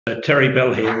Terry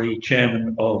Bell here, the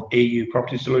chairman of EU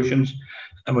Property Solutions,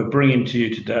 and we're bringing to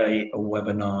you today a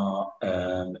webinar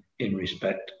in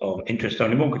respect of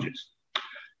interest-only mortgages.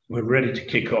 We're ready to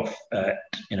kick off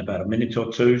in about a minute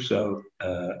or two, so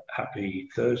happy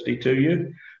Thursday to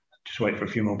you. Just wait for a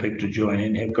few more people to join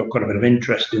in here. We've got quite a bit of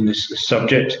interest in this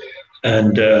subject,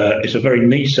 and it's a very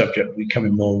niche subject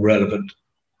becoming more relevant.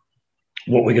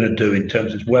 What we're going to do in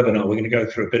terms of this webinar, we're going to go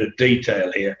through a bit of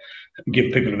detail here and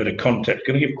give people a bit of context.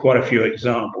 Going to give quite a few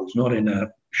examples, not in a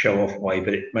show-off way,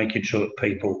 but making sure that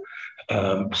people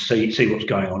see what's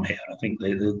going on here. I think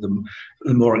the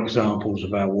more examples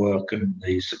of our work and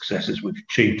the successes we've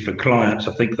achieved for clients,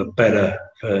 I think the better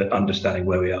for understanding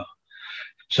where we are.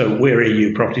 So we're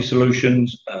EU Property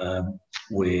Solutions.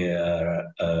 We're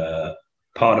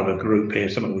part of a group here,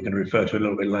 something we're going to refer to a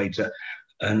little bit later.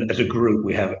 And as a group,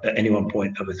 we have at any one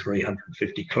point over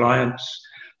 350 clients.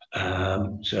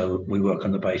 So we work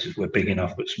on the basis we're big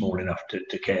enough but small enough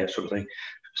to care, sort of thing.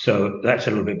 So that's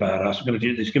a little bit about us.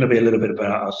 There's going to be a little bit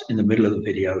about us in the middle of the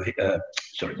video, the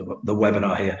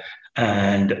webinar here,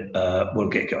 and we'll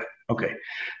get going. Okay,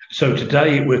 so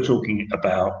today we're talking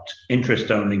about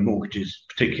interest-only mortgages,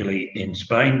 particularly in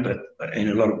Spain, but in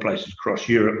a lot of places across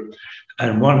Europe.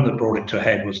 And one that brought it to a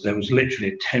head was there was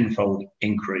literally a tenfold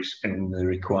increase in the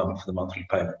requirement for the monthly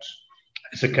payments.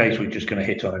 It's a case we're just going to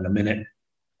hit on in a minute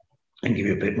and give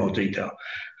you a bit more detail.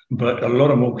 But a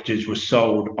lot of mortgages were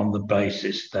sold on the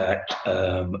basis that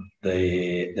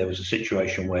there was a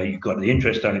situation where you've got the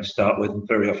interest only to start with, and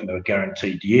very often there were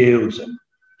guaranteed yields and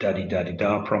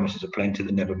daddy-da promises of plenty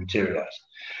that never materialised.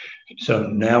 So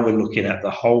now we're looking at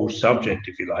the whole subject,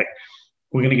 if you like.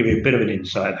 We're going to give you a bit of an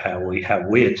insight how we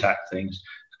attack things,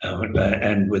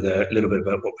 and with a little bit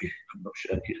about what I'm not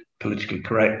sure politically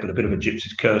correct, but a bit of a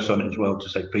gypsy's curse on it as well, to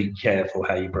say be careful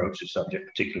how you broach the subject,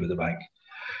 particularly with the bank.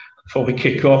 Before we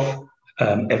kick off,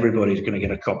 everybody's going to get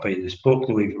a copy of this book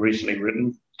that we've recently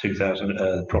written,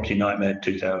 Property Nightmare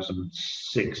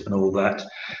 2006 and all that.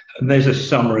 And there's a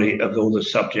summary of all the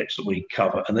subjects that we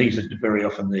cover, and these are very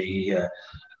often the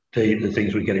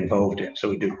things we get involved in. So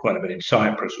we do quite a bit in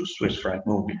Cyprus with Swiss franc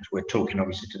mortgages. We're talking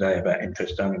obviously today about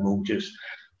interest-only mortgages.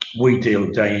 We deal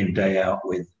day in, day out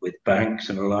with banks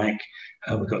and the like.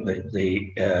 We've got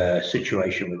the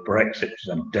situation with Brexit, which is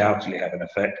undoubtedly having an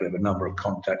effect. We have a number of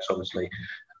contacts, obviously,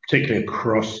 particularly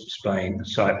across Spain and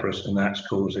Cyprus, and that's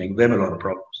causing them a lot of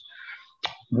problems.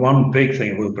 One big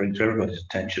thing we'll bring to everybody's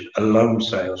attention are loan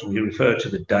sales. We refer to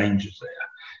the dangers there.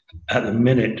 At the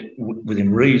minute,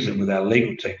 within reason, with our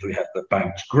legal teams, we have the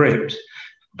banks gripped.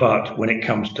 But when it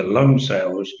comes to loan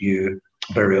sales,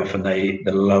 very often the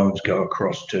loans go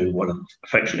across to what are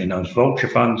affectionately known as vulture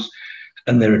funds,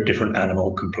 and they're a different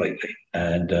animal completely.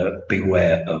 And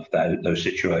beware of those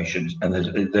situations. And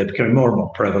they're becoming more and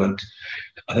more prevalent.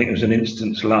 I think there was an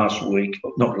instance last month,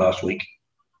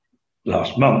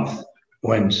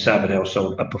 when Sabadell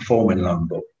sold a performing loan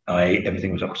book.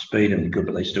 Everything was up to speed and good,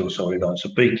 but they still sold it on. So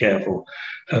be careful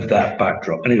of that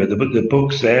backdrop. Anyway, the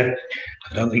book's there.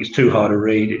 I don't think it's too hard to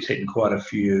read. It's hitting quite a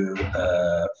few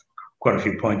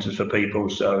pointers for people.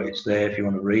 So it's there if you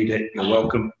want to read it. You're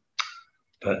welcome.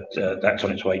 But that's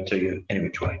on its way to you any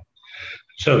which way.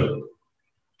 So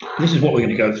this is what we're going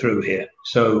to go through here.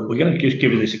 So we're going to just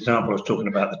give you this example. I was talking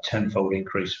about the tenfold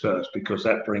increase first, because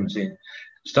that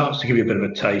starts to give you a bit of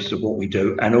a taste of what we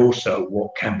do and also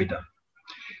what can be done.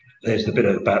 There's the bit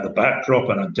about the backdrop,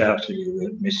 and undoubtedly you were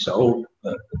missold,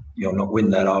 but you'll not win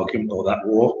that argument or that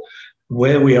war.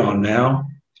 Where we are now,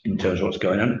 in terms of what's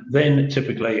going on, then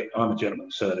typically I'm a gentleman of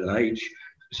a certain age,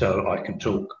 so I can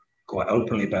talk quite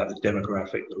openly about the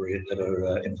demographic that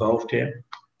are involved here.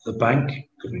 The bank,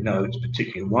 because we know it's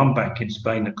particularly one bank in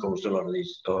Spain that caused a lot of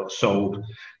these, or sold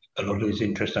a lot of these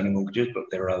interest-only mortgages, but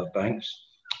there are other banks.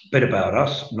 A bit about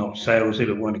us, not salesy,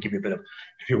 but want to give you a bit of,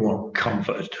 if you want,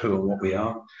 comfort as to who and what we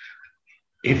are.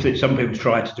 If some people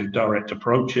try to do direct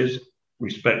approaches,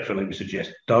 respectfully we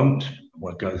suggest don't.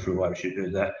 We'll go through why we should do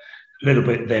that. A little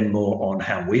bit then more on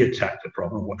how we attack the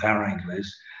problem, what our angle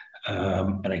is.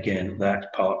 And again, that's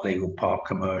part legal, part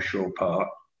commercial, part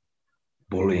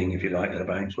bullying, if you like, at the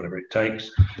banks, whatever it takes,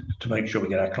 to make sure we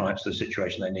get our clients to the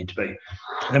situation they need to be.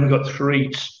 And then we've got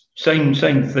three, same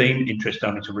theme, interest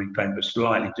only to repayment, but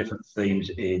slightly different themes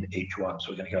in each one.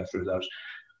 So we're going to go through those.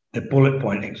 The bullet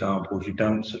point examples you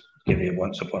don't give you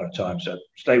once upon a time, so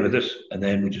stay with us, and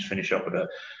then we just finish up with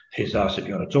here's us. If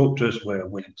you want to talk to us, we're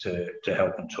willing to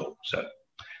help and talk. So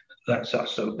that's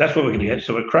us. So that's what we're going to get.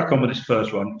 So we'll crack on with this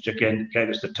first one, which again gave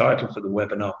us the title for the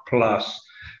webinar, plus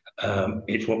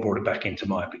it's what brought it back into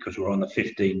mind, because we're on the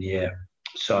 15-year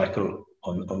cycle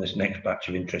on this next batch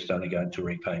of interest only going to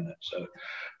repayment. So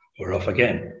we're off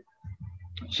again.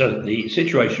 So the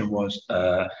situation was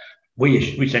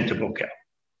we sent a book out,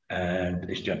 and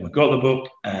this gentleman got the book,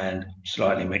 and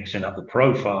slightly mixing up the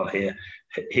profile here,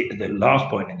 the last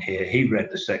point in here, he read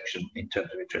the section in terms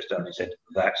of interest only, said,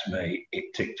 "That's me."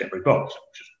 It ticked every box,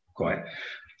 which is quite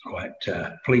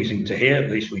pleasing to hear. At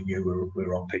least we knew we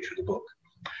were on pitch with the book.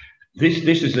 This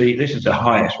is the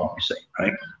highest one we've seen,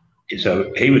 right?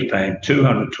 So he was paying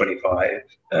 225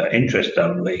 interest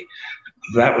only.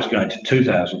 That was going to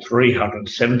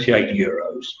 2,378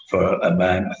 euros for a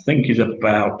man I think is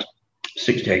about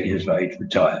 68 years of age,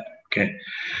 retired. Okay,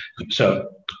 so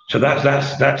that's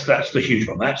the huge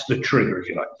one. That's the trigger, if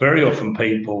you like. Very often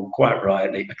people, quite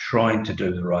rightly, are trying to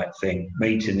do the right thing,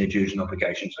 meeting their dues and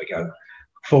obligations. They go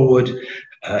forward.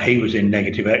 He was in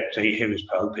negative equity. He was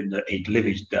hoping that he'd live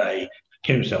his day,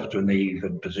 get himself to an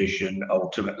even position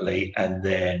ultimately, and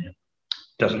then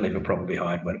doesn't leave a problem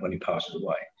behind when he passes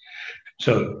away.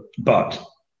 So, but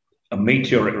a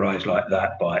meteoric rise like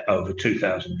that by over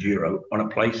 2,000 euro on a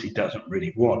place he doesn't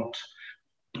really want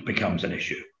becomes an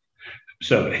issue.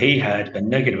 So he had a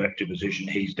negative equity position.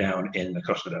 He's down in the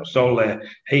Costa del Sol there.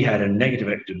 He had a negative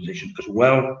equity position as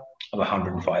well of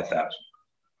 105,000.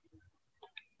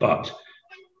 But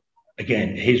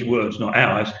again, his words, not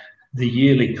ours. The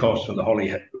yearly cost for the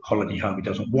holiday home he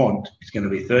doesn't want is going to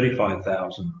be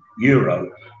 35,000 euro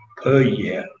per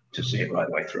year to see it right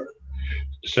the way through.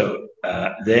 So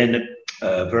then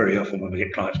very often when we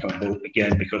get clients coming on,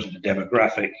 again, because of the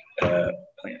demographic, I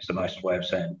think it's the nicest way of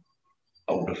saying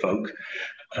older folk,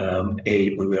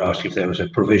 we would ask if there was a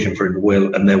provision for in the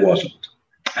will, and there wasn't.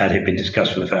 Had it been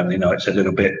discussed with the family? No, it's a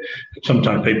little bit.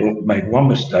 Sometimes people made one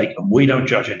mistake, and we don't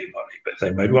judge anybody, but if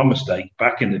they made one mistake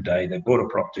back in the day, they bought a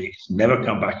property, it's never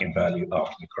come back in value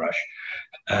after the crash,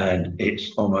 and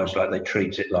it's almost like they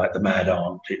treat it like the mad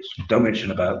aunt. It's don't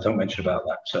mention about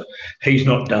that. So he's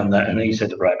not done that, and he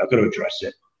said, right, I've got to address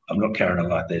it. I'm not carrying on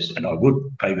like this, and I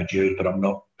would pay my dues, but I'm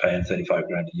not paying 35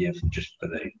 grand a year for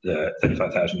the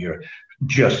 35,000 euro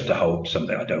just to hold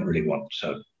something I don't really want.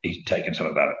 So he's taken some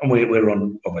about it, and we're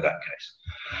on with that case.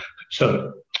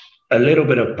 So a little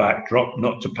bit of backdrop,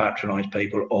 not to patronize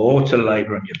people or to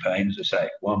labor on your pain, as I say,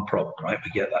 one problem, right?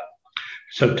 We get that.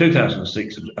 So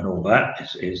 2006 and all that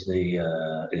is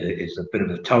a bit of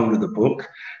the tone of the book,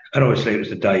 and obviously it was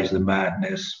the days of the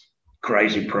madness.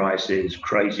 Crazy prices,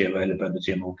 crazy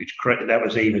availability of mortgage credit. That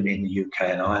was even in the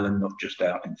UK and Ireland, not just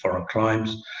out in foreign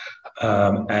climes.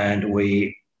 And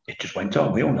it just went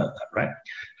on. We all know that, right?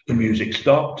 The music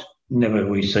stopped. Never have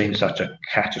we seen such a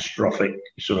catastrophic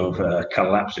sort of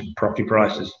collapse in property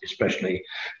prices, especially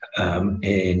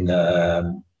in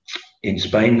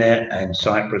Spain there and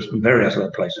Cyprus and various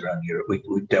other places around Europe.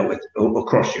 We've dealt with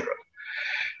across Europe.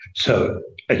 So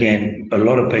again, a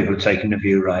lot of people are taking the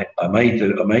view, right?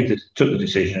 took the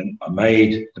decision. I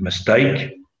made the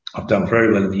mistake. I've done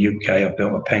very well in the UK. I've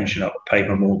built my pension up, paid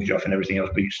my mortgage off, and everything else.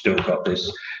 But you've still got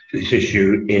this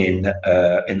issue in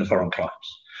the foreign climes.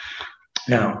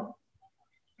 Now,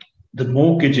 the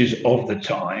mortgages of the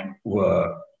time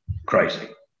were crazy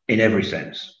in every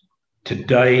sense.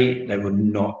 Today, they would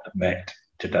not have met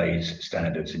today's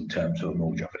standards in terms of a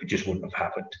mortgage offer. It just wouldn't have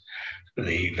happened.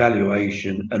 The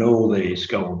valuation and all the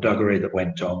skullduggery that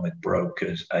went on with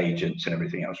brokers, agents, and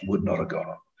everything else would not have gone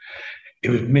on. It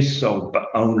was missold, but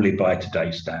only by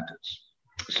today's standards.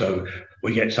 So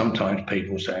we get sometimes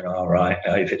people saying, all right,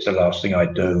 if it's the last thing I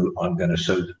do, I'm going to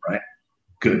sue them, right?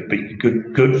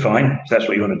 Good, fine. If that's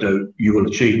what you want to do, you will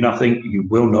achieve nothing. You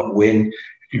will not win.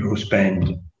 You will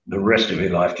spend the rest of your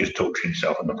life just torturing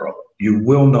yourself on the problem. You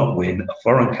will not win a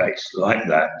foreign case like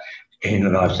that in,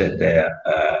 and I've said there,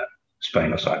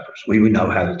 Spain or Cyprus. We know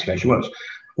how the litigation works.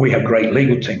 We have great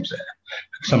legal teams there.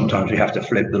 Sometimes we have to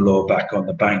flip the law back on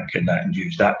the bank and that and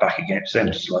use that back against them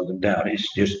to slow them down.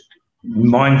 It's just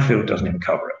minefield doesn't even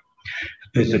cover it.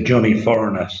 There's the Johnny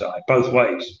Foreigner side, both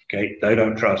ways. Okay, they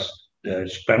don't trust the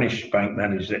Spanish bank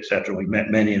managers, etc. We've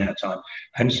met many in our time,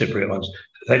 and Cypriot ones.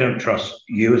 They don't trust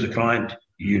you as a client.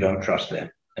 You don't trust them,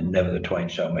 and never the twain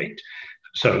shall meet.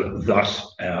 So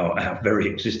thus our very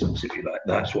existence, if you like,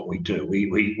 that's what we do.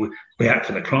 We act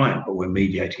for the client, but we're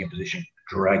mediating a position,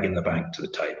 dragging the bank to the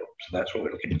table. So that's what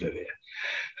we're looking to do here.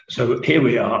 So here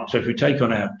we are. So if we take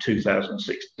on our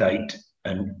 2006 date,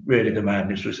 and really the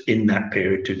madness was in that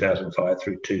period, 2005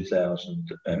 through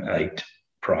 2008,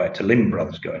 prior to Lehman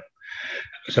Brothers going.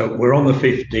 So we're on the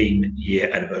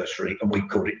 15-year anniversary, and we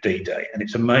called it D-Day. And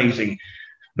it's amazing,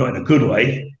 not in a good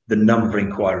way, the number of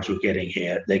inquiries we're getting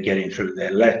here. They're getting through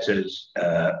their letters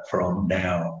from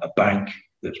now a bank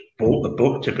that's bought the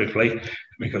book typically,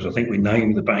 because I think we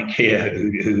named the bank here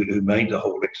who made the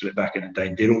whole Ixlet back in the day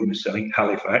and did all the selling.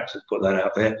 Halifax, let's put that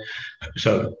out there.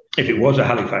 So if it was a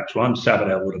Halifax one,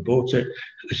 Sabadell would have bought it.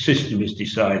 The system has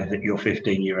decided that your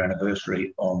 15-year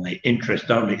anniversary on the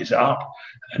interest only is up,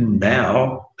 and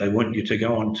now they want you to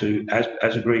go on to,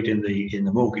 as agreed in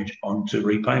the mortgage, on to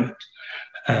repayment.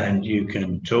 And you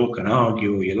can talk and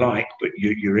argue all you like, but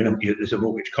there's a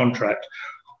mortgage contract,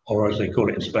 or as they call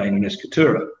it in Spain, an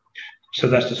escritura. So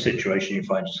that's the situation you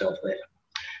find yourself there.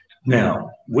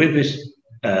 Now, with this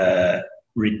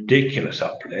ridiculous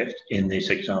uplift in this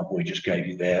example we just gave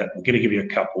you there, I'm going to give you a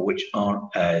couple which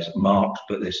aren't as marked,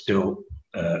 but there's still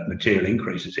material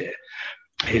increases here.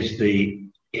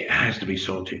 It has to be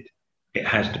sorted. It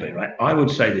has to be, right? I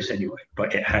would say this anyway,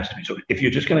 but it has to be sorted. If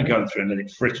you're just going to go through and let it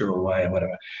fritter away and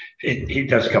whatever, it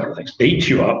does a couple of things. Eats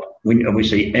you up. And we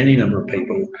see any number of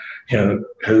people,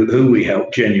 who we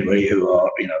help genuinely, who are,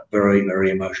 very,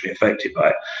 very emotionally affected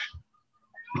by it.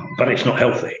 But it's not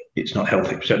healthy. It's not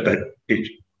healthy. So,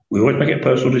 we always make it a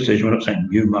personal decision. We're not saying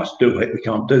you must do it. We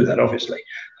can't do that, obviously.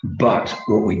 But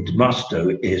what we must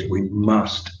do is we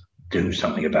must do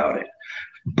something about it.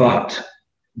 But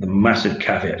the massive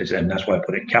caveat is, and that's why I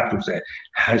put it in capitals there,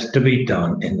 has to be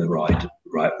done in the right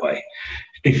way.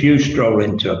 If you stroll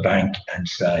into a bank and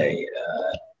say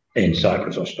in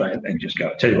Cyprus or Spain and just go,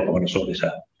 I tell you what, I want to sort this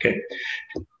out, okay?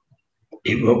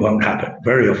 It won't happen.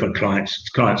 Very often clients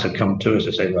have come to us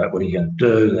and say, right, what are you going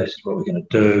to do? This is what we're going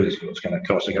to do. This is what it's going to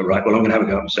cost. I go, right, well, I'm going to have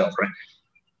a go at myself, right?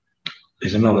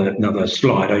 There's another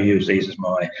slide. I use these as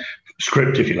my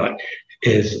script, if you like,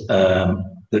 is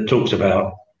that talks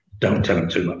about don't tell them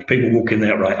too much. People walk in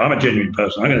there, right, I'm a genuine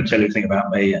person. I'm going to tell you everything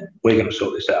about me and we're going to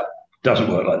sort this out. Doesn't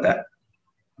work like that.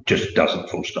 Just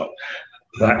doesn't, full stop.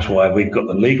 That's why we've got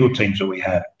the legal teams that we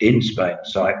have in Spain,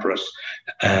 Cyprus,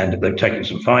 and they've taken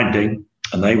some finding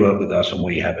and they work with us, and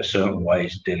we have a certain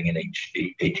ways of dealing in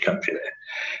each country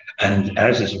there. And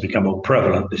as this has become more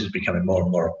prevalent, this is becoming more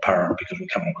and more apparent because we're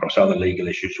coming across other legal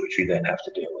issues which we then have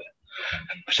to deal with.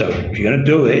 So if you're going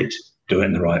to do it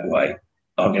in the right way.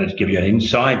 I'm going to give you an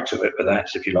insight to it, but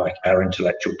that's, if you like, our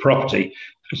intellectual property.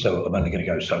 So I'm only going to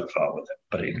go so far with it,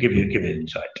 but it'll give you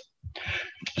insight.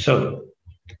 So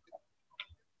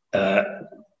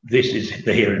this is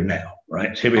the here and now,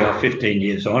 right? So here we are 15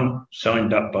 years on,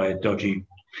 signed up by a dodgy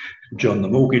John the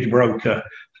mortgage broker,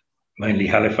 mainly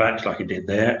Halifax, like I did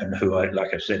there, and who,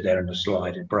 like I said there in the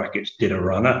slide in brackets, did a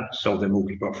runner, sold their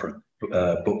mortgage book for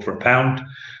 £1,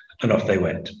 and off they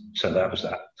went. So that was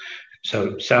that.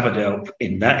 So Sabadell,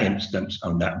 in that instance,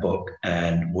 on that book,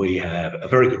 and we have a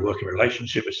very good working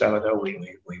relationship with Sabadell.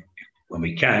 When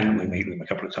we can, we meet with them a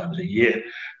couple of times a year,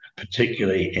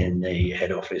 particularly in the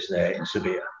head office there in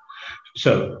Sevilla.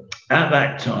 So at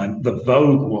that time, the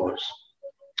vogue was,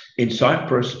 in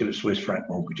Cyprus, it was Swiss franc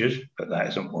mortgages, but that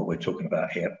isn't what we're talking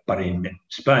about here. But in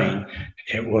Spain,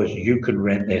 it was, you could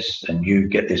rent this and you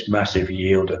get this massive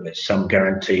yield and there's some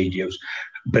guaranteed yields,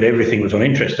 but everything was on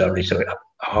interest only, so it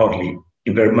hardly,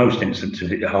 in most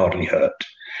instances, it hardly hurt.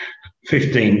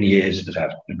 15 years,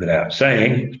 without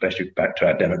saying, especially back to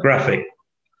our demographic,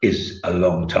 is a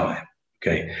long time.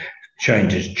 Okay,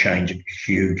 change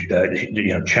huge.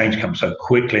 Change comes so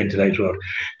quickly in today's world.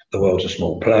 The world's a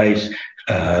small place.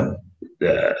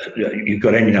 You've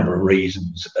got any number of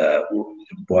reasons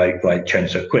why it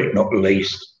changed so quick. Not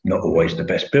least, not always the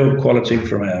best build quality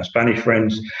from our Spanish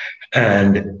friends,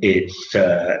 and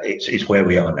it's where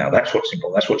we are now. That's what's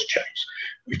important. That's what's changed.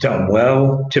 We've done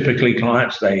well. Typically,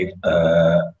 clients they've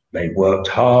worked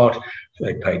hard.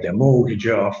 They paid their mortgage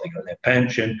off. They got their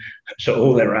pension. So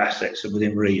all their assets are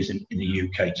within reason in the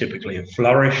UK. Typically, have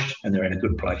flourished, and they're in a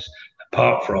good place.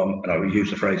 Apart from, and I will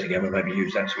use the phrase again, but maybe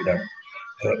use that so we don't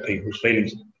hurt people's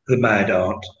feelings, the mad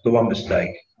aunt, the one mistake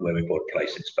where we bought a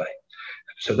place in Spain.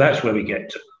 So that's where we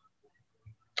get to.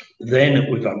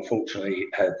 Then we've unfortunately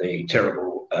had the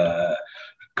terrible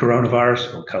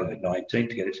coronavirus, or COVID-19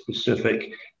 to get it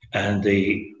specific, and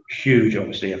the huge,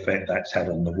 obviously, effect that's had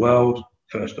on the world.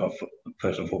 First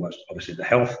and foremost, obviously the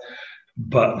health,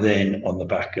 but then on the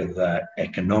back of that,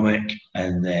 economic,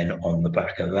 and then on the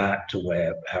back of that, to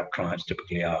where our clients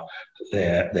typically are,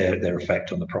 their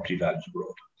effect on the property values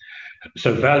abroad.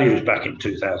 So values back in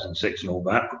 2006 and all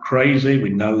that were crazy. We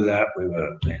know that. We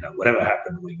were, whatever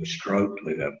happened, we were stroked,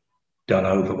 we were done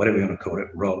over, whatever you want to call it,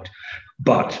 robbed.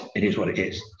 But it is what it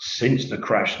is. Since the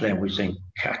crash, then we've seen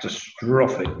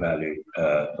catastrophic value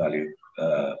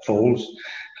falls,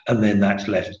 and then that's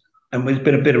left. And there's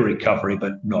been a bit of recovery,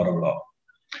 but not a lot.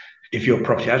 If your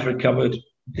property has recovered,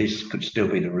 this could still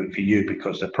be the route for you,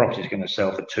 because the property is going to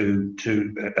sell for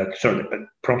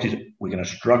properties we're going to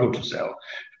struggle to sell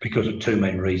because of two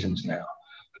main reasons now.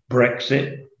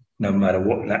 Brexit, no matter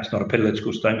what, that's not a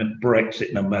political statement,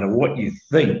 Brexit, no matter what you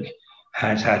think,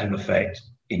 has had an effect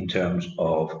in terms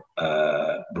of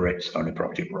Brits owning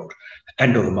property abroad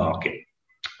and on the market.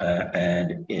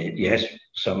 Yes,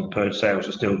 some sales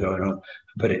are still going on,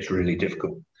 but it's really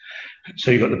difficult.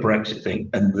 So you've got the Brexit thing,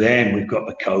 and then we've got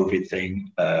the COVID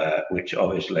thing, which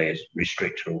obviously has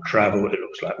restricted all travel. It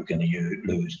looks like we're going to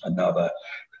lose another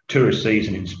tourist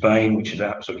season in Spain, which is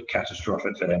absolutely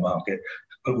catastrophic for their market.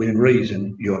 But within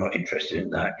reason, you're not interested in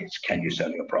that. It's can you sell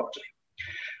your property?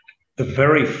 The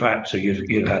very fact, so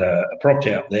you've had a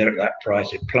property out there at that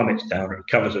price, it plummets down, it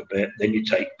recovers a bit, then you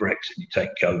take Brexit, you take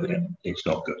COVID, and it's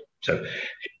not good. So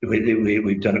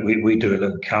we've done it. We do a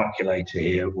little calculator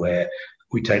here where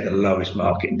we take the lowest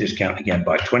market and discount again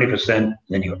by 20%,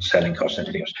 then you've got selling costs and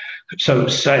everything else. So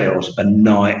sales are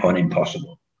nigh on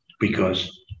impossible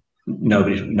because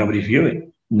nobody's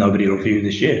viewing. Nobody will view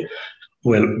this year.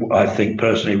 Well, I think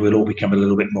personally we'll all become a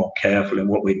little bit more careful in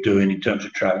what we're doing in terms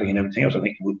of traveling and everything else. I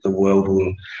think the world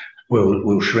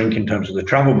will shrink in terms of the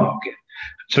travel market.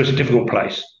 So it's a difficult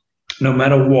place. No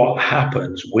matter what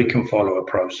happens, we can follow a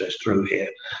process through here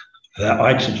that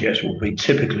I'd suggest will be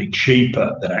typically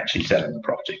cheaper than actually selling the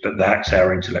property. But that's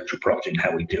our intellectual property and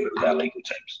how we do it with our legal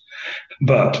teams.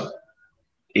 But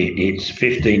it's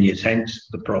 15 years hence,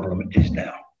 the problem is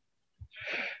now.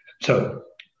 So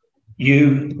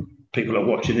people are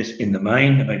watching this in the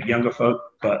main, maybe younger folk,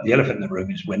 but the elephant in the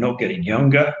room is we're not getting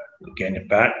younger, we're getting it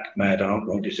back, mad aunt,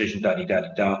 wrong decision,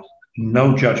 da-di-da-di-da.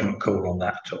 No judgment call on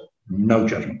that at all. No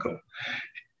judgment call.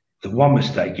 The one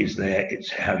mistake is there,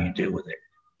 it's how you deal with it.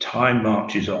 Time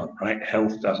marches on, right?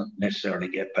 Health doesn't necessarily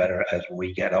get better as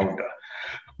we get older.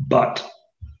 But,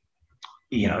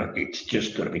 it's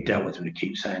just got to be dealt with, we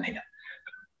keep saying here.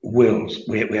 Wills,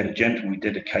 we had a gentleman we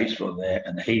did a case for there,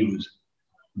 and he was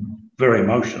very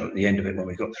emotional at the end of it when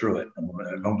we got through it. And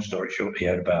long story short, he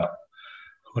had about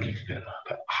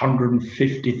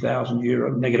 150,000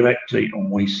 euro negative equity,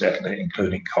 and we settled it,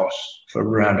 including costs, for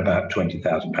around about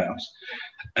 £20,000.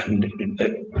 And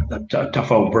a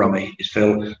tough old brummie is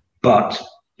Phil, but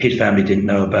his family didn't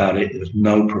know about it. There was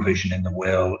no provision in the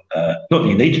will. Not that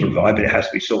you need to provide, but it has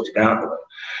to be sorted out.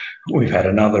 We've had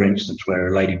another instance where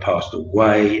a lady passed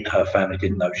away. Her family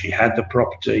didn't know she had the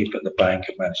property, but the bank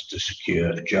had managed to secure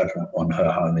a judgment on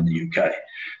her home in the UK,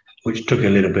 which took a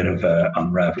little bit of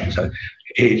unraveling. So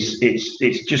it's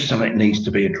just something that needs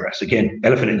to be addressed. Again,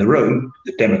 elephant in the room,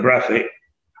 the demographic.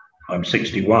 I'm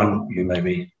 61, you may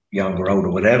be young or old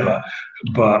or whatever,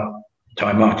 but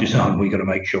time marches on. We've got to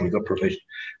make sure we've got provision.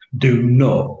 Do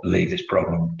not leave this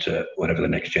problem to whatever the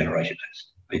next generation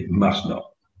is. It must not.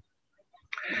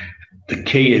 The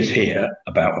key is here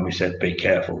about when we said be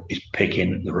careful is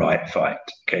picking the right fight.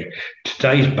 Okay,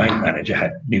 today's bank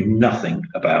manager knew nothing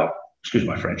about, excuse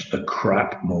my French, the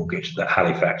crap mortgage that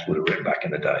Halifax would have written back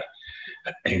in the day.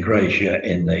 Ingratia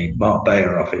in the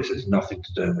Marbella office has nothing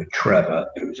to do with Trevor,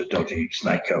 who was a dodgy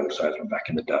snake oil salesman back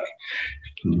in the day.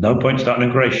 No point starting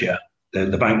Ingratia,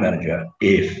 the bank manager,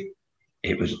 if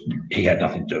he had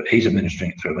nothing to do with it. He's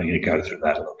administering it through. We're going to go through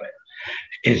that a little bit.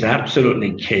 Is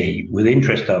absolutely key with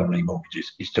interest-only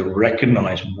mortgages is to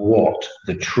recognise what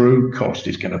the true cost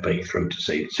is going to be through to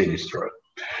see this through.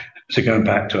 So going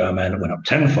back to our man that went up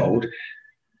tenfold,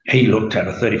 he looked at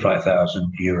a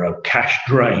 35,000 euro cash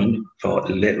drain for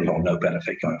little or no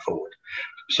benefit going forward.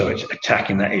 So it's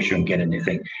attacking that issue and getting the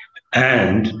thing.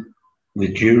 And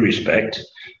with due respect,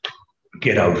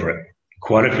 get over it.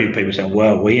 Quite a few people saying,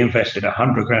 well, we invested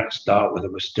 100 grand to start with,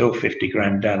 and we're still 50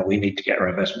 grand down, and we need to get our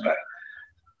investment back.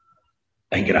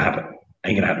 Ain't gonna happen.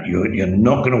 Ain't gonna happen. You're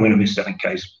not going to win a mis-selling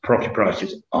case. Property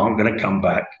prices aren't going to come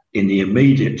back in the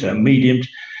immediate term, medium,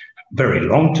 very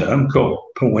long term. Cool.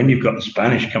 But when you've got the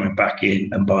Spanish coming back in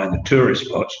and buying the tourist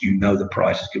spots, you know the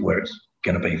price is where it's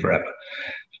going to be forever.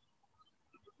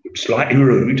 Slightly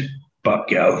rude, but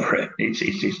get over it.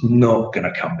 It's not going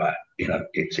to come back.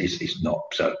 It's not.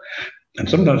 So, and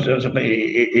sometimes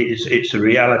it's a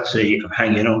reality of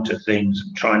hanging on to things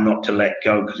and trying not to let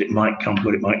go because it might come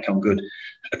good. It might come good.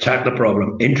 Attack the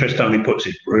problem. Interest only puts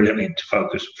it brilliantly into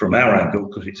focus from our angle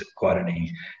because it's quite an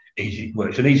easy. Well,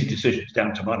 it's an easy decision. It's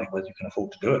down to money whether you can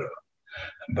afford to do it or not.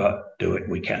 But do it,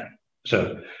 we can.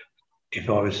 So if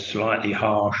I was slightly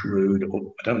harsh, rude, or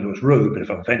I don't think it was rude, but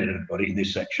if I offended anybody in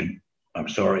this section, I'm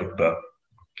sorry, but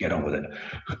get on with it.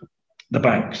 The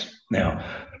banks. Now,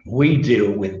 we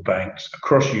deal with banks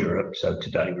across Europe. So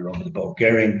today we're on with the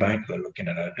Bulgarian bank. We're looking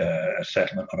at a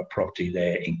settlement on a property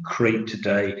there in Crete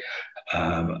today.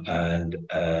 Then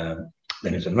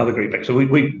there's another Greek bank. So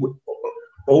we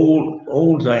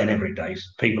all day and every day,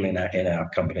 people in our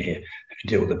company here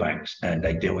deal with the banks, and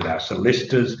they deal with our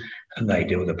solicitors, and they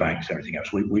deal with the banks and everything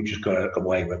else. We've just got a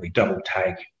way where we double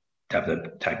tag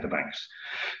the banks.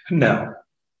 Now,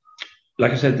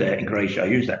 like I said there, in Croatia, I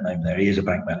use that name there. He is a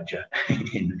bank manager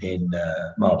in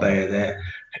Marbella there.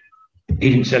 He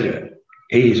didn't sell you it.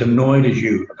 He is annoyed as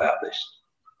you about this.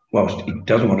 Whilst he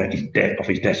doesn't want it off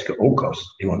his desk at all costs,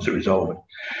 he wants to resolve it.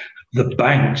 The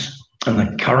banks and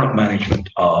the current management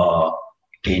are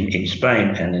in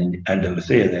Spain and in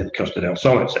Andalusia, they're the Costa del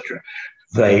Sol, etc.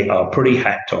 They are pretty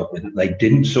hacked up with it. They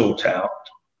didn't sort out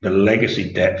the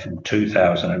legacy debt from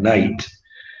 2008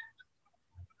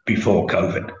 before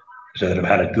COVID. So they'd have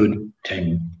had a good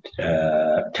 10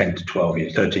 to 12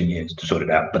 years, 13 years to sort it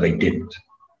out, but they didn't.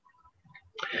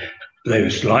 They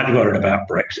were slightly worried about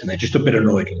Brexit, and they're just a bit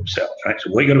annoyed with themselves, right? So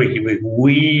we're going to be a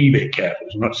wee bit careful.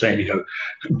 I'm not saying you go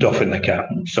doffing the cap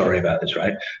and sorry about this,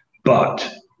 right?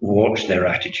 But watch their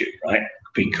attitude, right?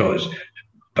 Because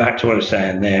back to what I was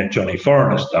saying there, Johnny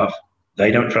Foreigner stuff, they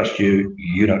don't trust you,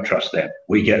 you don't trust them.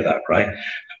 We get that, right?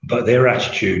 But their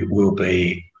attitude will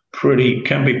be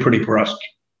can be pretty brusque,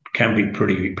 can be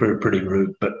pretty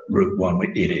rude, but route one,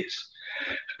 it is.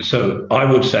 So I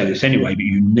would say this anyway, but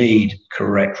you need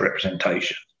correct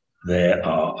representation. There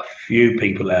are a few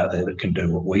people out there that can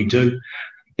do what we do,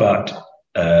 but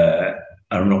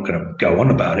I'm not going to go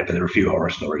on about it, but there are a few horror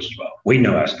stories as well. We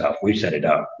know our stuff. We've set it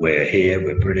up. We're here.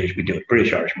 We're British. We do a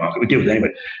British-Irish market. We deal with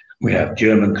anybody. We have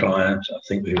German clients. I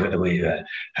think we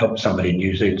helped somebody in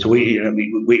New Zealand. So we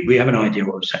have an idea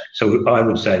what we're saying. So I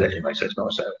would say that anyway. So it's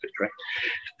not a sales pitch, right?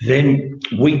 Then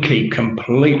we keep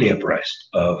completely abreast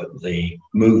of the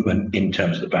movement in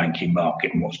terms of the banking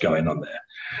market and what's going on there.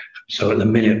 So at the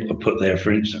minute, I put there,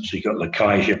 for instance, you've got La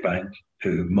Caixa Bank,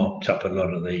 who mopped up a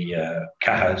lot of the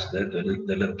cajas,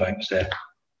 the little banks there,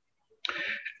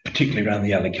 particularly around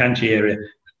the Alicante area.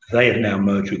 They have now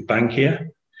merged with Bankia.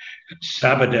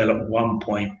 Sabadell at one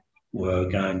point were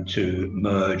going to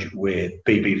merge with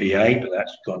BBVA, but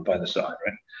that's gone by the side,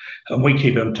 right? And we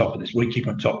keep on top of this. We keep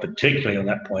on top, particularly on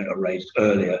that point I raised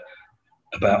earlier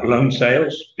about loan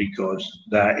sales, because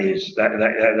that's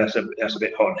a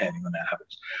bit hot and heavy when that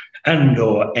happens. And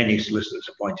or any solicitor that's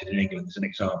appointed in England, as an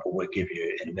example, we'll give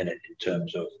you in a minute in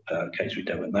terms of case we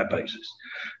dealt with on that basis.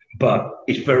 But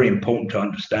it's very important to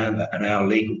understand that, and our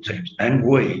legal teams and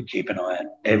we keep an eye on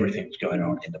everything that's going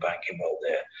on in the banking world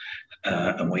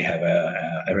there. And we have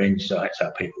our insights,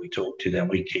 our people we talk to, then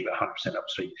we keep it 100% up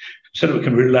to speed so that we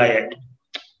can relay it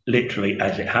literally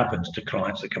as it happens to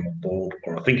clients that come on board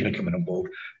or are thinking of coming on board.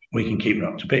 We can keep it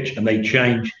up to pitch, and they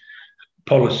change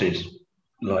policies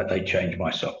like they change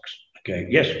my socks. Okay,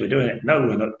 yes, we're doing it. No,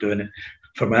 we're not doing it.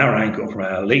 From our angle, from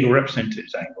our legal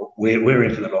representative's angle, we're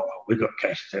in for the long haul. We've got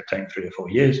cases that have taken 3 or 4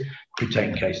 years. We've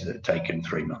taken cases that have taken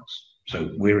 3 months.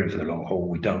 So we're in for the long haul.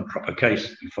 We don't drop a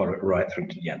case. We follow it right through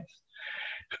to the end.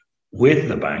 With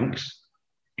the banks,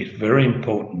 it's very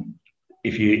important.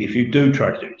 If you do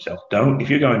try to do it yourself, if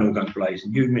you're going all guns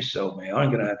blazing, you missold me, I'm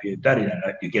going to have you, daddy,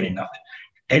 you're getting nothing.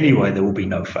 Anyway, there will be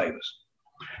no favors.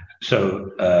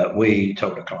 So we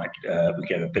told a client, we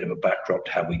gave a bit of a backdrop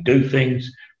to how we do things.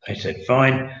 They said,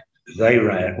 fine. They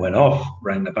went off,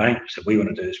 rang the bank, said, we want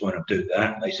to do this, we want to do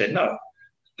that. And they said, no.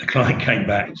 The client came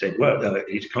back and said, well,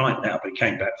 he's a client now, but he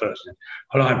came back first. And,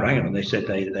 well, I rang them and they said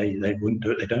they wouldn't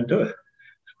do it, they don't do it.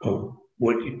 Well,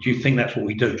 do you think that's what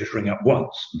we do? Just ring up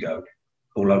once and go,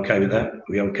 all okay with that? Are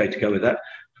we okay to go with that?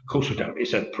 Of course we don't.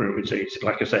 It's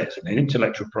like I say, it's an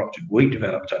intellectual property we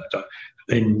developed over time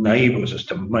that enables us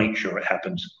to make sure it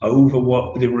happens over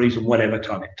whatever reason, whatever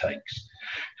time it takes.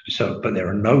 So, but there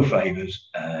are no favors,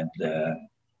 and they're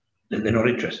not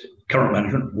interested. Current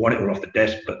management want it all off the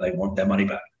desk, but they want their money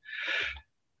back.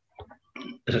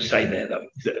 As I say there, though,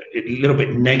 a little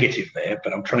bit negative there,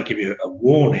 but I'm trying to give you a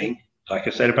warning. Like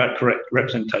I said about correct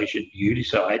representation, you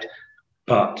decide,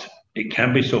 but it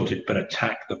can be sorted, but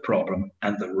attack the problem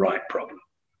and the right problem.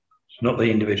 It's not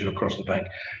the individual across the bank.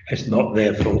 It's not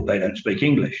their fault they don't speak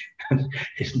English.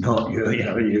 It's not you're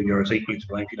as equally to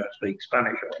blame if you don't speak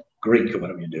Spanish or Greek or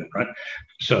whatever you're doing, right?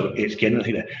 So it's getting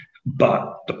nothing there.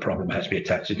 But the problem has to be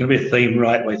attacked. So it's going to be a theme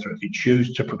right the way through. If you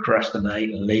choose to procrastinate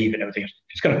and leave and everything else,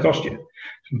 it's going to cost you.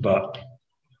 But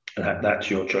that's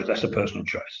your choice. That's a personal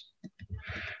choice.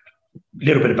 A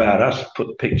little bit about us. Put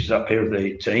the pictures up here of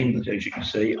the team. As you can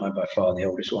see, I'm by far the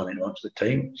oldest one in amongst the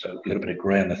team. So a little bit of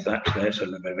grey on the thatch there, so a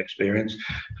little bit of experience.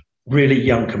 Really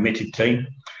young, committed team.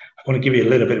 I want to give you a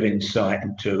little bit of insight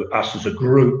into us as a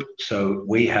group. So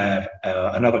we have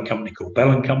another company called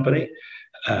Bell & Company,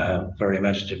 very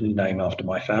imaginative name after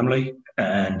my family.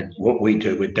 And what we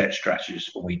do with debt strategies,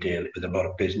 we deal with a lot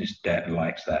of business debt and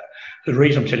likes that. The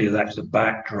reason I'm telling you that's the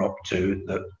backdrop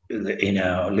to in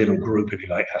our little group, if you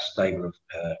like, our stable of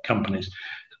companies.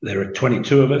 There are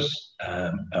 22 of us,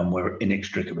 and we're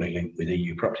inextricably linked with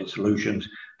EU Property Solutions.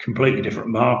 Completely different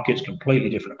markets, completely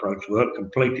different approach to work,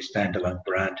 completely standalone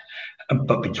brand.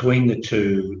 But between the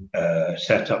two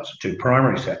setups, two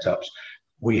primary setups,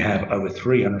 we have over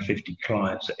 350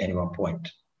 clients at any one point.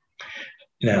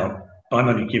 Now, I'm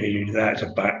only giving you that as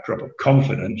a backdrop of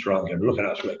confidence rather than look at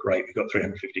us, we're great, we've got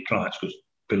 350 clients, because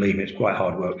believe me, it's quite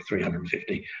hard work with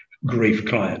 350 grief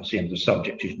clients, and the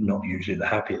subject is not usually the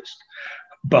happiest.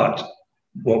 But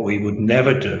what we would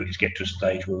never do is get to a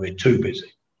stage where we're too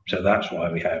busy. So that's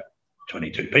why we have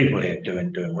 22 people here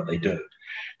doing what they do.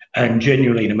 And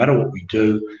genuinely, no matter what we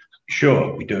do,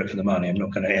 sure, we do it for the money. I'm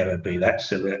not going to ever be that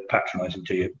silly, patronizing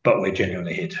to you, but we're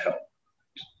genuinely here to help.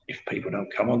 If people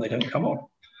don't come on, they don't come on.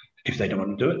 If they don't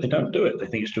want to do it, they don't do it. They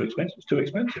think it's too expensive, it's too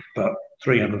expensive. But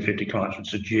 350 clients would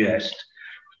suggest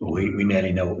we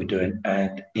nearly know what we're doing.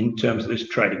 And in terms of this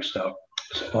trading stuff,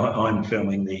 so I'm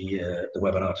filming the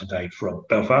webinar today from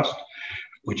Belfast,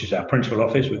 which is our principal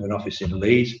office. We have an office in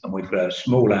Leeds, and we've got a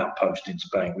small outpost in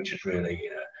Spain, which is really,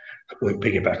 we're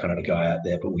piggyback on a guy out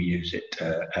there, but we use it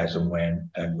as and when,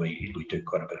 and we do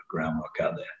quite a bit of groundwork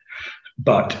out there.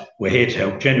 But we're here to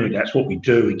help. Generally, that's what we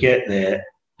do. We get there,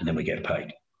 and then we get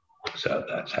paid. So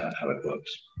that's how it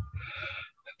works.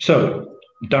 So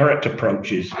direct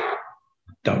approaches,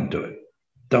 don't do it.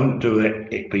 Don't do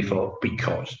it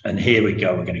because, and here we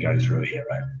go, we're going to go through here,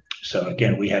 right? So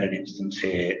again, we had an instance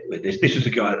here with this. This is the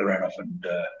guy that ran off and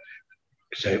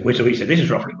so he said, this is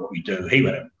roughly what we do. He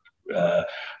went and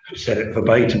said it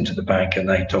verbatim to the bank, and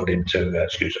they told him to,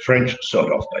 excuse the French,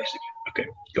 sod off, basically. Okay,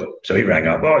 good. So he rang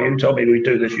up, oh, you told me we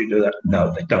do this, you do that.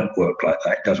 No, they don't work like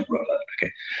that. It doesn't work like that,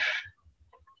 okay?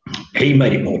 He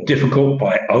made it more difficult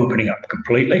by opening up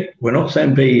completely. We're not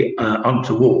saying be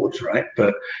untowards, right?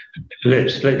 But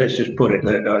let's just put it,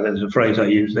 there's a phrase I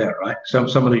use there, right? Some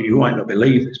of you might not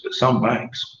believe this, but some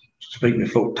banks speak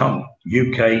with full tongue.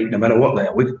 UK, no matter what they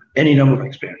are, with any number of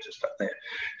experiences stuff there.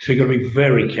 So you've got to be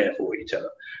very careful what you tell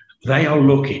them. They are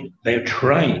looking, they're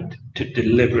trained to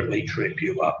deliberately trip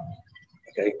you up,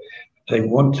 okay? They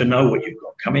want to know what you've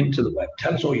got. Come into the web.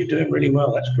 Tell us all you're doing really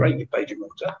well. That's great. You paid your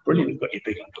mortgage. Brilliant. You've got your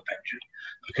big uncle pension.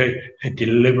 Okay. They're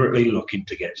deliberately looking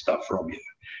to get stuff from you.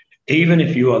 Even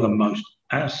if you are the most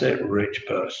asset-rich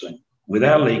person, with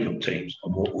our legal teams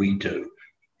and what we do,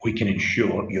 we can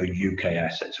ensure your UK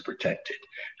assets are protected.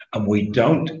 And we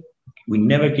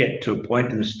never get to a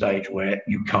point in the stage where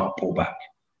you can't pull back.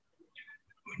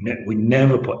 We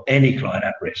never put any client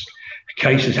at risk.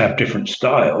 Cases have different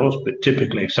styles, but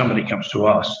typically if somebody comes to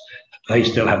us, they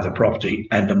still have the property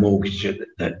and the mortgage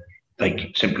that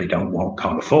they simply can't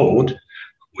afford,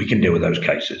 we can deal with those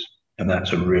cases. And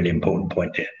that's a really important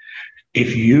point here.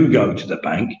 If you go to the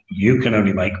bank, you can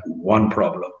only make one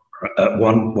problem,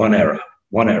 one error.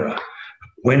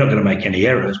 We're not going to make any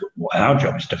errors. Our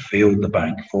job is to field the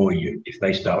bank for you. If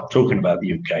they start talking about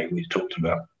the UK, we've talked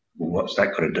about, well, what's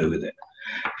that got to do with it?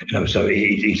 You know, so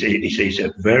it's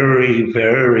a very,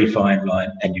 very fine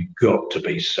line, and you've got to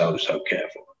be so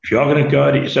careful. If you are going to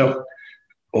guide it yourself,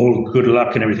 all good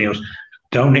luck and everything else.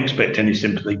 Don't expect any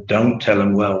sympathy. Don't tell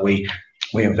them, well, we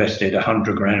invested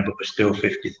 100 grand, but we're still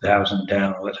 50,000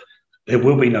 down. There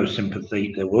will be no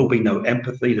sympathy. There will be no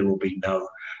empathy. There will be no,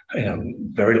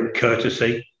 very little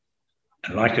courtesy.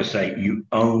 And like I say, you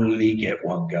only get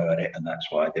one go at it, and that's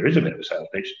why there is a bit of a sales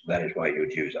pitch. That is why you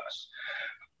would use us.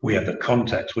 We have the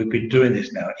contacts. We've been doing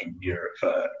this now in Europe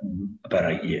for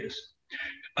about 8 years.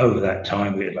 Over that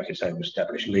time, we, like I say, we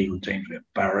established legal teams. We have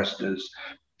barristers.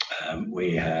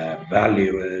 We have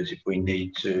valuers if we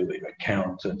need to. We have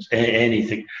accountants,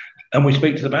 anything. And we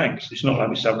speak to the banks. It's not like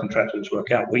we subcontract this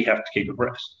work out. We have to keep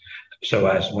abreast. So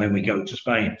as when we go to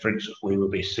Spain, for instance,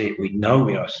 we know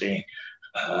we are seeing,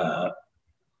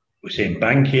 we're seeing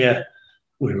Bankia.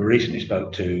 We recently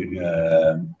spoke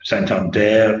to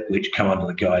Santander, which come under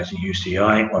the guise of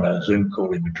UCI on a Zoom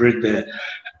call in Madrid there.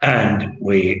 And I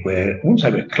wouldn't say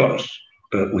we're close,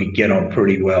 but we get on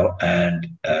pretty well. And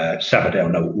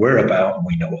Sabadell know what we're about, and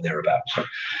we know what they're about. So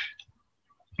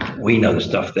we know the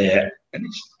stuff there, and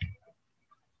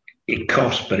it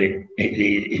costs, but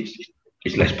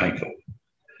it's less painful.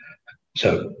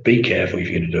 So be careful if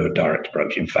you're going to do a direct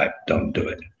approach. In fact, don't do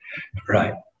it.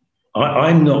 Right.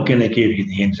 I'm not going to give you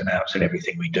the ins and outs and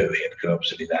everything we do here, because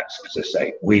obviously that's, as I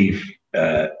say, we've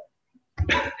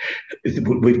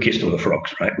kissed all the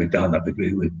frogs, right? We've done that.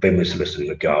 We've been with solicitors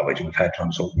of garbage, and we've had to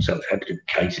consult themselves, had to do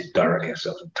cases directly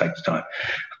ourselves. It takes time.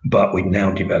 But we've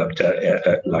now developed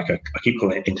I keep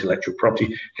calling it intellectual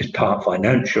property. It's part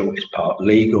financial, it's part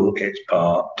legal, it's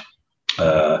part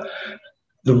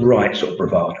the right sort of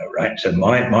bravado, right? So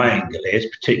my angle is,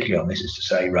 particularly on this, is to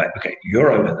say, right, okay,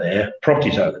 you're over there,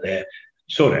 property's over there,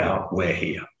 sort it out, we're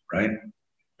here, right?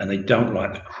 And they don't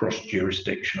like the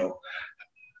cross-jurisdictional,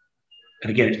 and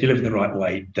again, it's delivered the right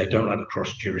way, they don't like the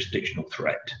cross-jurisdictional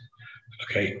threat,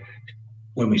 okay?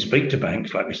 When we speak to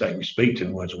banks, like we say, we speak to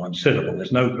them words of one syllable,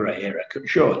 there's no grey area.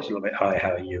 Sure, it's a little bit, hi,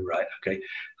 how are you, right, okay,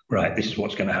 right, this is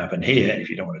what's going to happen here. If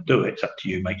you don't want to do it, it's up to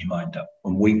you, make your mind up.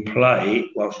 And we play,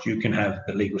 whilst you can have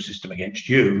the legal system against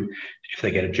you, if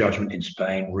they get a judgment in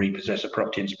Spain, repossess a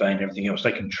property in Spain, everything else,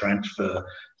 they can transfer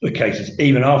the cases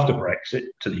even after Brexit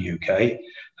to the UK.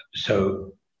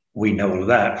 So we know all of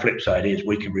that. Flip side is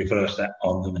we can reverse that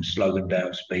on them and slow them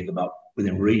down, speed them up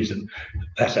within reason.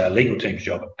 That's our legal team's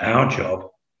job. Our job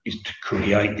is to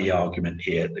create the argument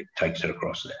here that takes it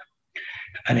across there.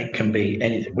 And it can be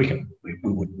anything. We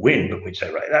would win, but we'd say,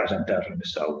 right, that was undoubtedly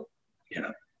missold. You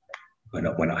know,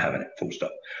 we're not having it. Full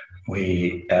stop.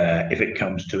 If it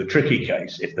comes to a tricky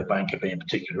case, if the bank are being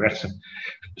particularly reticent,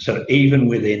 so even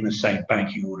within the same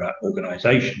banking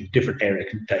organisation, different area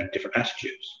can take different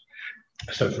attitudes.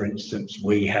 So, for instance,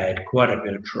 we had quite a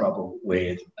bit of trouble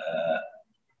with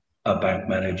a bank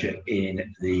manager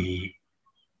in the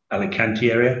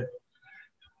Alicante area,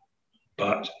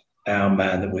 but our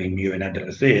man that we knew in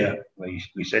Andalusia, we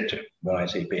said to him, why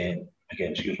is he being,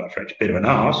 again, excuse my French, a bit of an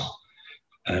arse?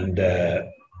 And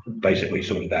basically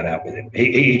sorted that out with him.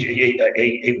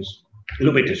 He was a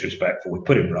little bit disrespectful. We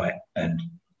put him right, and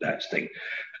that's the thing.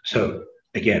 So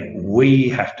again, we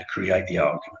have to create the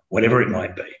argument, whatever it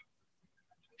might be,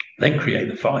 then create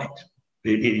the fight.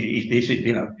 This is,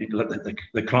 you know,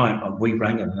 the client, we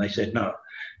rang them and they said no.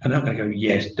 And I'm going to go,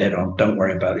 yes, dead on. Don't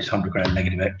worry about this 100 grand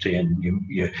negative equity and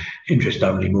your interest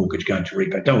only mortgage going to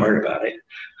repay. Don't worry about it.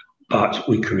 But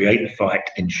we create the fight,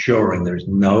 ensuring there is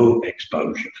no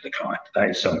exposure for the client. That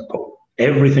is so important.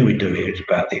 Everything we do here is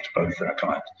about the exposure for our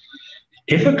client.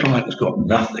 If a client has got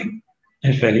nothing,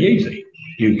 it's fairly easy.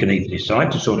 You can either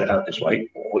decide to sort it out this way,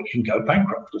 or you can go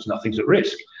bankrupt because nothing's at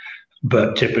risk.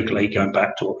 But typically, going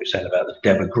back to what we said about the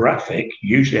demographic,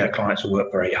 usually our clients will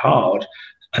work very hard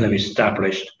and have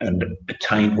established and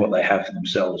attained what they have for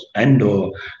themselves and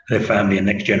or their family and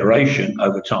next generation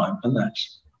over time. And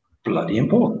that's bloody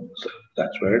important. So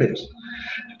that's where it is.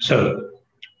 So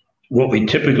what we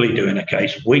typically do in a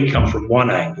case, we come from one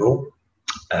angle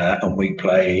and we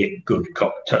play good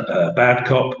cop, bad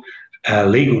cop. Our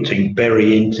legal team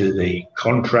bury into the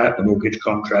contract, the mortgage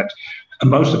contract. And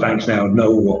most of the banks now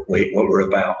know what we're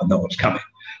about and know what's coming.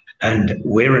 And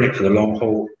we're in it for the long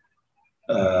haul.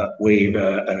 We've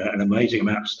an amazing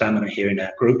amount of stamina here in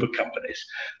our group of companies.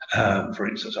 For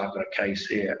instance, I've got a case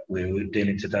here we're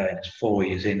dealing today, and it's 4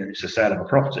 years in, and it's a sale of a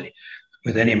property.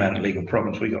 With any amount of legal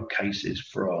problems, we got cases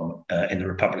from in the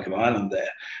Republic of Ireland there,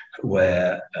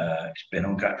 where it's been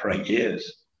ongoing for 8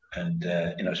 years, and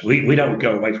you know, so we don't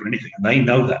go away from anything, and they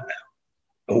know that now.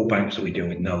 All banks that we deal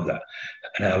with know that,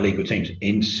 and our legal teams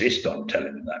insist on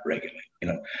telling them that regularly, you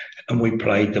know. And we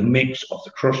play the mix of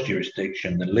the cross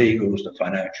jurisdiction, the legals, the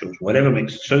financials, whatever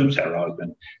mix suits our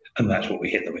argument, and that's what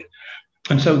we hit them with.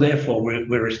 And so therefore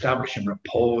we're establishing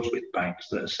rapport with banks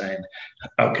that are saying,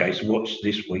 okay, so what's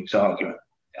this week's argument?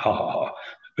 Ha ha ha.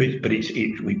 But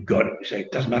we've got it. We say,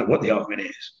 it doesn't matter what the argument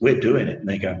is, we're doing it. And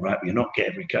they go, right, you'll not get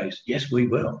every case. Yes, we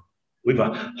will. We've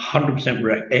 100%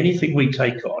 correct. Anything we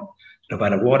take on, no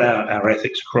matter what our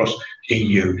ethics across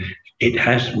EU,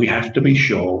 we have to be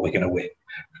sure we're going to win.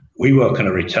 We work on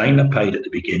a retainer paid at the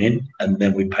beginning, and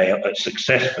then we pay a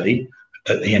success fee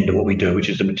at the end of what we do, which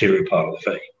is the material part of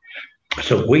the fee.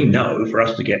 So we know for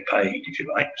us to get paid, if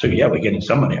you like, so yeah, we're getting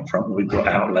some money up front, but we've got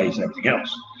outlays and everything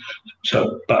else.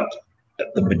 So, but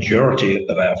the majority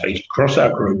of our fees across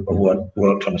our group are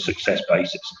worked on a success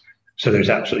basis. So there's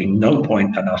absolutely no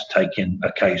point in us taking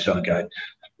a case on and going,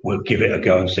 we'll give it a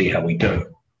go and see how we do,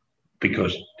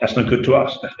 because that's not good to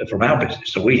us from our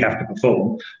business. So we have to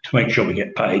perform to make sure we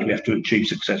get paid. We have to achieve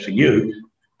success for you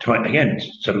to make, again,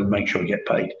 so to make sure we get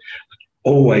paid.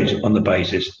 Always on the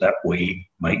basis that we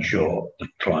make sure the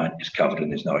client is covered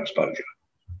and there's no exposure.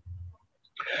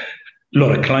 A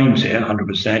lot of claims here,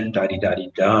 100%, daddy,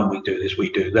 we do this, we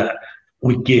do that.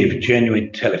 We give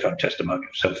genuine telephone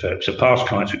testimonials. So for past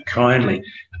clients who kindly,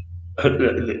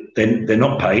 they're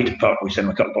not paid, but we send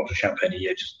them a couple of bottles of champagne a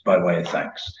year just by way of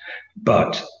thanks.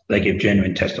 But they give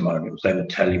genuine testimonials. They will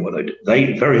tell you what they do.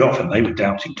 They very often they were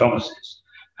doubting Thomas's,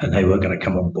 and they were going to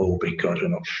come on board because we're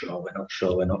not sure.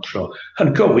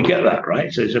 And cool, we get that,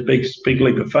 right? So it's a big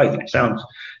leap of faith. And it sounds,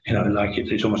 you know, like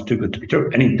it's almost too good to be true,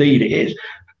 and indeed it is.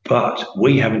 But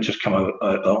we haven't just come over,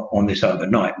 on this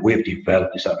overnight. We've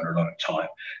developed this over a lot of time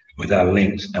with our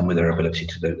links and with our ability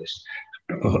to do this.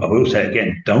 I will say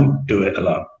again, don't do it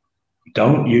alone.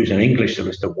 Don't use an English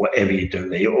solicitor, whatever you do.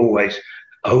 They always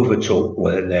overtalk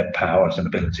whether their powers and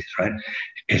abilities, right?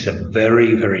 It's a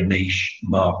very, very niche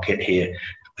market here.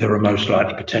 There are most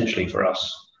likely, potentially for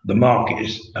us, the market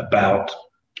is about,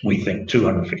 we think,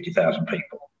 250,000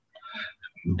 people.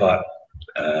 But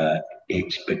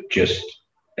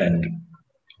and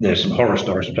there's some horror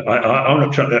stories. I'm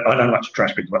not trying. I don't like to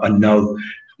trash people, but I know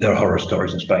there are horror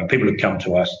stories in Spain. People who come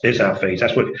to us, there's our fees.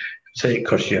 That's what. Say it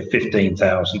costs you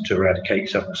 15,000 to eradicate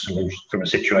yourself from a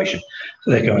situation.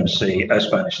 So they go and see a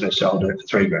Spanish solicitor. I'll do it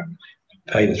for £3,000.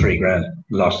 Pay the £3,000.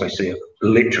 Last they see it,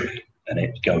 literally, and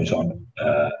it goes on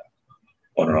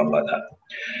and on like that.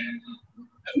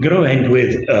 I'm going to end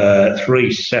with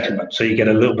 3 settlements, so you get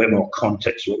a little bit more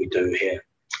context of what we do here.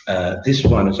 This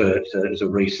one is a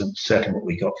recent settlement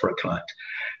we got for a client.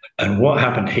 And what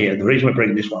happened here, the reason we're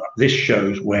bringing this one up, this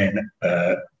shows when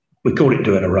we called it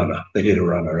doing a runner. They did a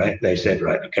runner, right? They said,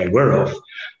 right, okay, we're off.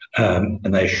 And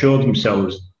they assured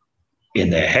themselves in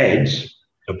their heads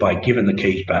that by giving the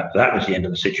keys back, that was the end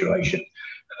of the situation.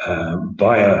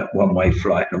 Buy a one-way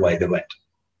flight and away they went.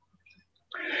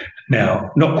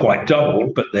 Now, not quite double,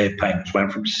 but their payments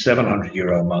went from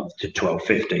 €700 a month to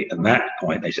 £1,250. And at that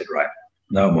point, they said, right,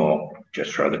 no more,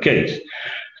 just throw the keys.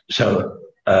 So,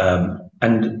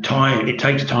 and time, it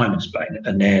takes time in Spain.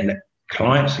 And then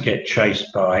clients get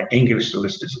chased by English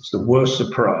solicitors. It's the worst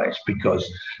surprise because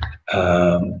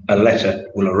a letter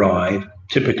will arrive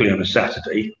typically on a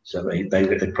Saturday. So they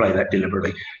play that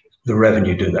deliberately. The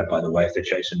revenue do that, by the way. If they're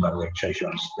chasing money, they chase you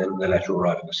on the letter will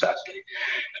arrive on a Saturday.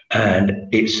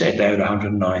 And it said they owed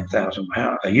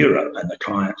 €109,000, and the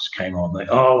clients came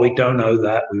on. We don't know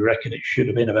that. We reckon it should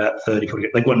have been about 30, 40.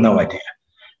 They've got no idea.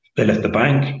 They left the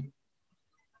bank,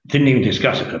 didn't even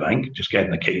discuss it with the bank, just gave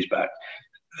them the keys back.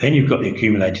 Then you've got the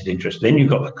accumulated interest. Then you've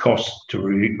got the cost to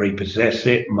repossess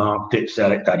it, mark it,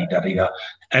 sell it, da-di-da-di-da,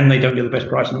 and they don't get the best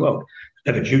price in the world.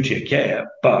 They have a duty of care,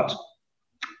 but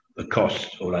the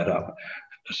costs all add up.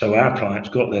 So our clients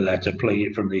got their letter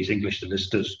from these English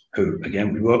solicitors, who,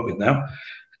 again, we work with now,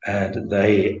 and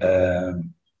they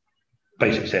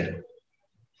basically said,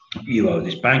 you owe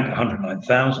this bank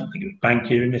 109,000, I think it was bank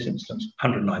here in this instance,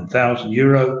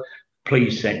 €109,000.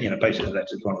 Please send, basically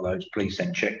that's one of those, please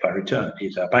send check by return.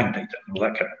 Here's our bank data, and all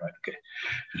that kind of thing. Okay.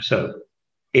 So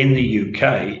in the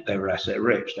UK, they were asset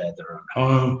rich. They had their own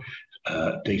home,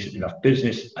 decent enough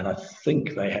business, and I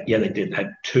think they had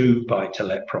 2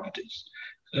 buy-to-let properties.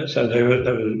 So they were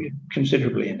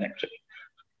considerably in equity.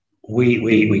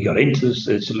 We got into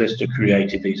the solicitor,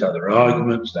 created these other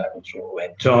arguments. That was what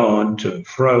went on to and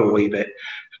fro a wee bit.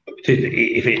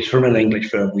 If it's from an English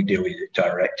firm, we deal with it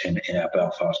direct in our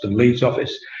Belfast and Leeds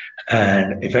office.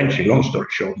 And eventually, long story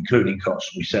short, including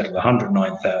costs, we settled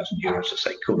 €109,000, so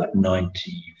say call that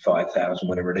 95,000,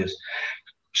 whatever it is,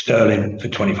 sterling for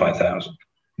 25,000.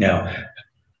 Now,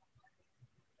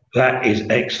 that is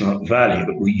excellent value,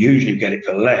 but we usually get it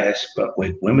for less. But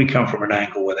when we come from an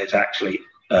angle where there's actually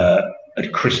a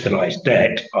crystallized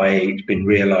debt, i.e. it's been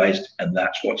realized and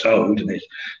that's what's owed, and there's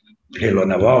little or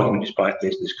no argument despite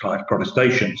this client's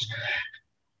protestations,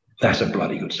 that's a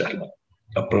bloody good settlement.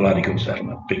 A bloody good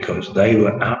settlement, because they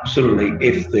were absolutely,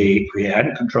 if we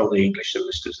hadn't controlled the English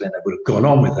solicitors, then they would have gone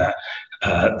on with that.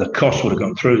 The cost would have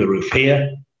gone through the roof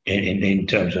here in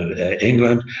terms of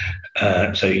England.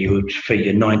 So you would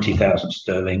figure 90,000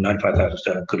 sterling, 95,000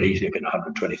 sterling could easily have been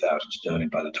 120,000 sterling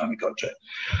by the time it got to it.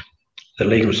 The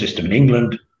legal system in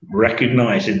England, would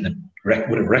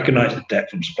have recognised the debt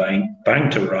from Spain,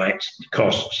 banged to rights, the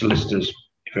costs, solicitors,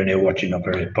 if you're here watching, I'm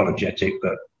very apologetic,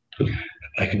 but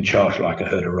they can charge like a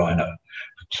herd of rhino.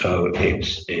 So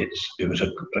it was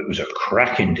a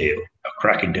cracking deal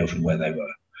from where they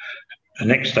were. The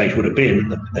next stage would have been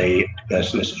the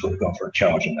solicitors would have gone for a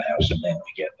charge in the house, and then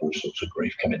we get all sorts of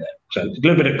grief coming there. So a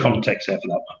little bit of context there for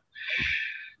that one.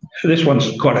 This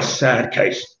one's quite a sad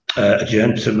case. A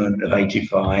gentleman of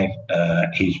 85,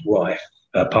 his wife,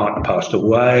 partner passed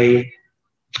away,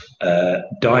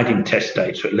 died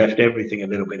intestate, so it left everything a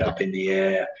little bit up in the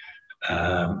air.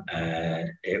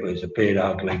 And it was a bit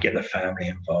ugly, get the family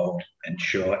involved, and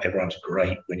sure, everyone's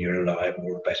great when you're alive,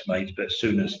 we're all best mates, but as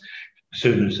soon as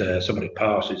somebody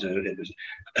passes,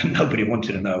 nobody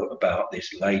wanted to know about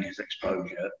this lady's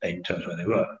exposure in terms of where they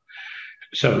were.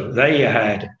 So they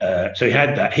had, so he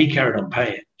had that. He carried on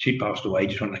paying. She passed away.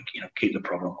 Just wanted to, keep the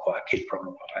problem quiet,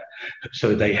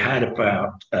 So they had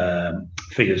about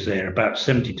figures there, about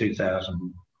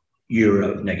 €72,000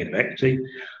 of negative equity,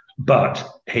 but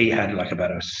he had like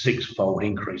about a 6-fold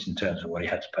increase in terms of what he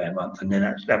had to pay a month, and then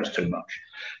that was too much.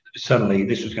 Suddenly,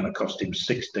 this was going to cost him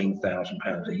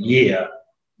 £16,000 a year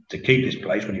to keep this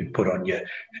place when you put on your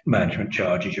management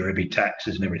charges, your IBI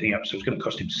taxes and everything else. So it's going to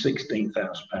cost him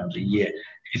 £16,000 a year.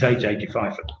 He's age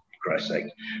 85, for Christ's sake.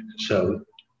 So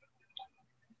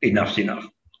enough's enough.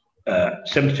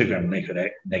 72 grand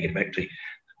negative equity.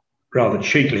 Rather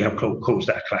cheekily, I've called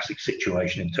that a classic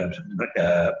situation in terms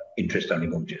of interest-only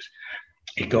mortgages.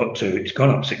 It's gone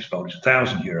up sixfold. It's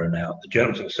 €1,000 now. The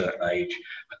gentleman's at a certain age,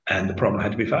 and the problem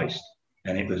had to be faced.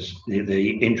 And it was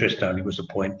the interest only was the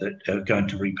point that going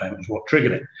to repayment was what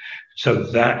triggered it. So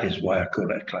that is why I call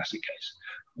it a classic case.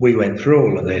 We went through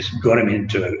all of this, got him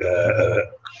into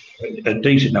a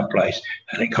decent enough place,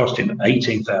 and it cost him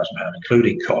 £18,000,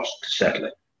 including costs, to settle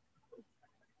it.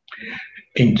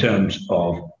 In terms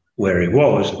of where he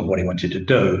was and what he wanted to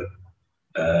do,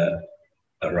 a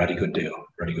really good deal,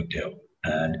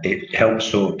 and it helped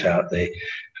sort out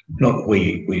not that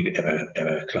we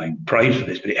ever claimed praise for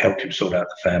this, but it helped him sort out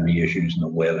the family issues and the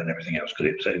will and everything else,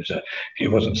 because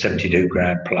it wasn't 72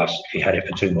 grand plus. He had it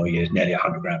for 2 more years, nearly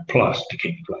 100 grand plus to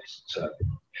keep in place. So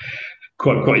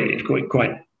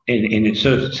quite in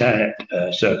certain sad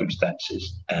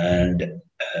circumstances, and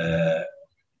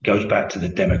goes back to the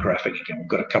demographic again. We've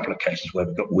got a couple of cases where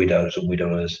we've got widows and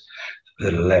widowers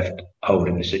that are left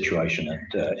holding the situation, and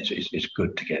it's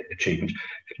good to get achievements.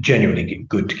 Genuinely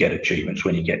good to get achievements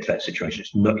when you get to that situation.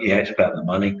 It's not yet about the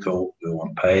money, cool, we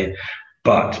want to pay it,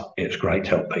 but it's great to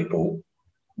help people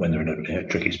when they're in a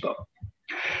tricky spot.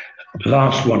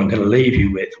 Last one I'm going to leave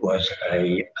you with was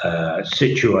a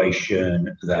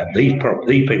situation that these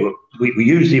people, we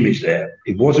used the image there.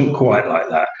 It wasn't quite like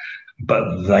that,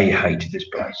 but they hated this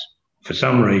place. For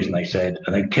some reason, they said,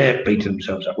 and they kept beating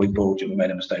themselves up. We bought it, we made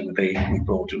a mistake. We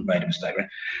bought it, we made a mistake.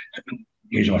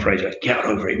 Using my phrase, get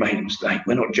over it, made a mistake.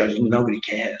 We're not judging, nobody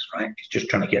cares, right? It's just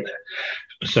trying to get there.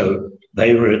 So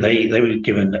they were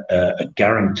given a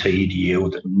guaranteed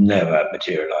yield that never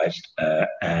materialised,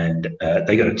 and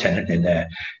they got a tenant in there,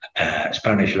 a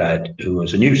Spanish lad who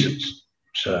was a nuisance.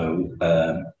 So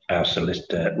our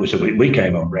solicitor, we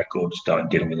came on record, started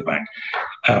dealing with the bank.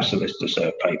 Our solicitor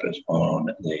served papers on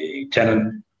the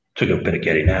tenant, took a bit of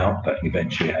getting out, but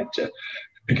eventually had to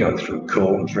go through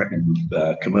court. It was reckoned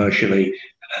commercially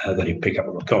that he'd pick up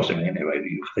all the costs. Anyway, I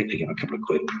think they gave him a couple of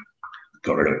quid,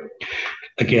 got rid of it.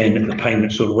 Again, the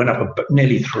payment sort of went up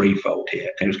nearly threefold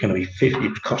here. And it was going to be 50.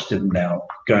 It costed them now,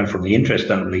 going from the interest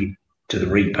only to the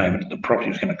repayment, the property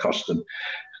was going to cost them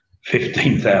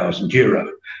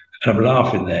 €15,000. And I'm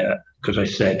laughing there because I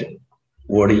said,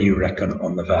 what do you reckon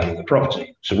on the value of the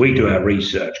property? So we do our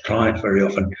research. Clients very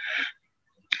often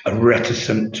are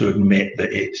reticent to admit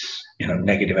that it's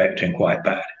negative equity and quite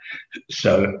bad.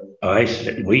 So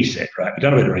we said, right, we've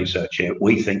done a bit of research here.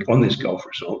 We think on this golf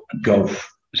resort,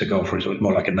 it's a golf resort, it's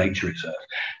more like a nature reserve.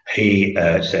 He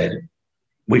said,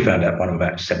 we found out one of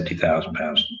about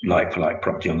 £70,000 like-for-like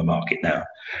property on the market now.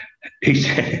 He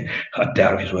said, I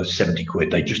doubt it was worth 70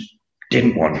 quid. They just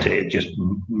didn't want it. It just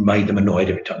made them annoyed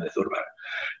every time they thought about it.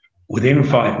 Within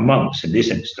 5 months, in this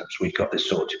instance, we got this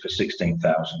sorted for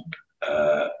 16,000,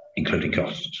 including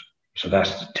costs. So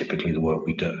that's typically the work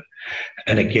we do.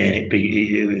 And again,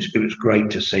 it was great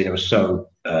to see. They were so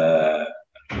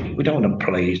we don't want them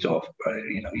pleased off.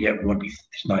 Yeah, we want to be.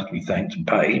 It's nice to be thanked and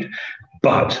paid,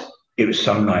 but it was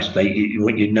so nice.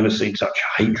 You'd never seen such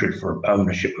hatred for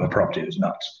ownership of a property. It was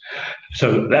nuts.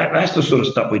 So that's the sort of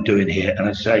stuff we're doing here. And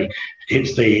I say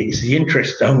it's the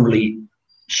interest only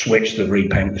switch, the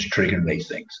repayment that's triggering these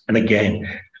things. And again,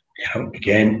 we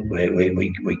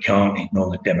can't ignore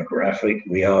the demographic.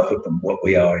 We are what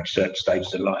we are in certain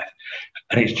stages of life.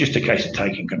 And it's just a case of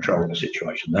taking control of the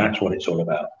situation. That's what it's all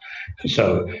about. And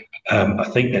so I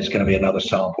think there's going to be another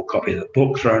sample copy of the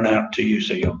book thrown out to you,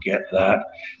 so you'll get that.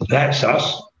 That's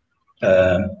us.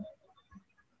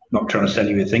 Not trying to sell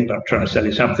you a thing, but I'm trying to sell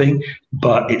you something.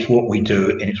 But it's what we do,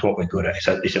 and it's what we're good at.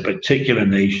 It's a particular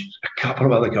niche. A couple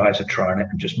of other guys are trying it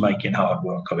and just making hard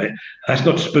work of it. That's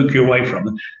not to spook you away from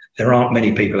them. There aren't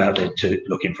many people out there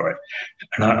looking for it.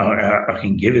 And I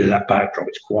can give you that backdrop.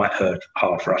 It's quite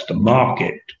hard for us to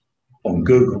market on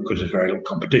Google because there's very little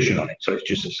competition on it. So it's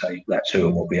just to say that's who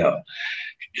and what we are.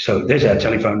 So there's our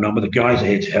telephone number. The guys are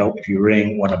here to help. If you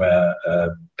ring, one of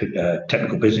our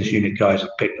technical business unit guys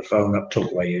will pick the phone up, talk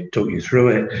you through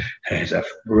it. It's a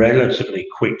relatively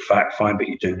quick fact find, but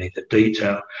you do need the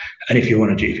detail. And if you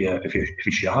want to, if you're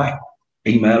shy,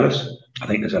 email us. I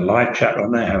think there's a live chat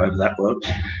on there, however that works.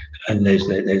 And there's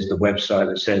the website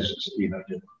that says, a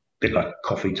bit like a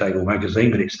coffee table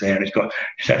magazine, but it's there, and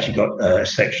it's actually got a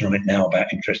section on it now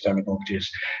about interest-only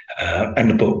mortgages, and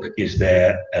the book is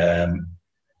there.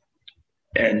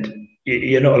 And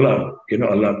you're not alone. You're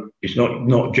not alone. It's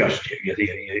not just you.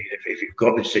 If you've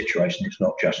got this situation, it's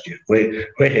not just you. We're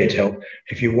here to help.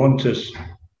 If you want us,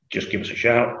 just give us a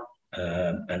shout,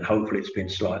 and hopefully it's been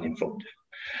slightly informative.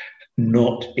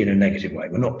 Not in a negative way.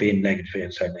 We're not being negative here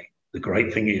and saying the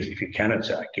great thing is if you can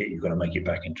attack it, you've got to make it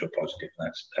back into a positive.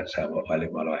 That's how I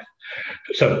live my life.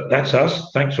 So that's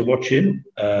us. Thanks for watching,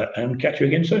 and catch you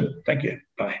again soon. Thank you.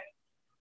 Bye.